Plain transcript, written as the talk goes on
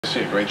see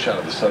a great shot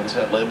of the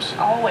sunset, Libs?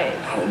 Always.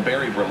 Oh,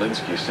 Barry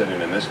Berlinsky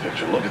sitting in this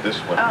picture. Look at this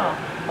one. Oh.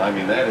 I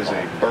mean, that is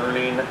a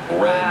burning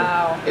red.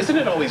 Wow. Isn't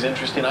it always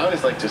interesting? I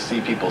always like to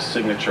see people's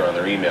signature on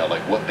their email,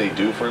 like what they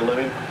do for a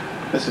living.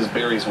 This is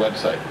Barry's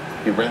website.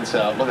 He rents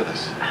out, look at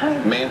this,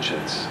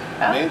 mansions.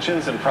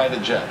 Mansions and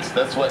private jets.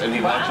 That's what, and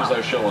he watches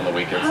our show on the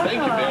weekends.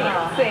 Thank you,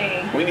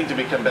 Barry. We need to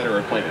become better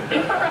acquainted,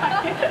 Barry.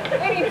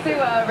 Right. We need to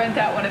rent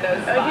out one of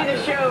those spots. Get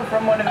a show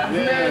from one of those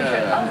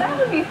mansions. Oh, that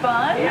would be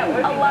fun. Yeah, it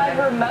would be a live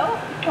remote.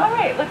 All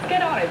right, let's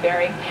get on it,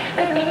 Barry.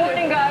 Good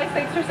morning, guys.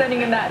 Thanks for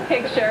sending in that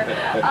picture.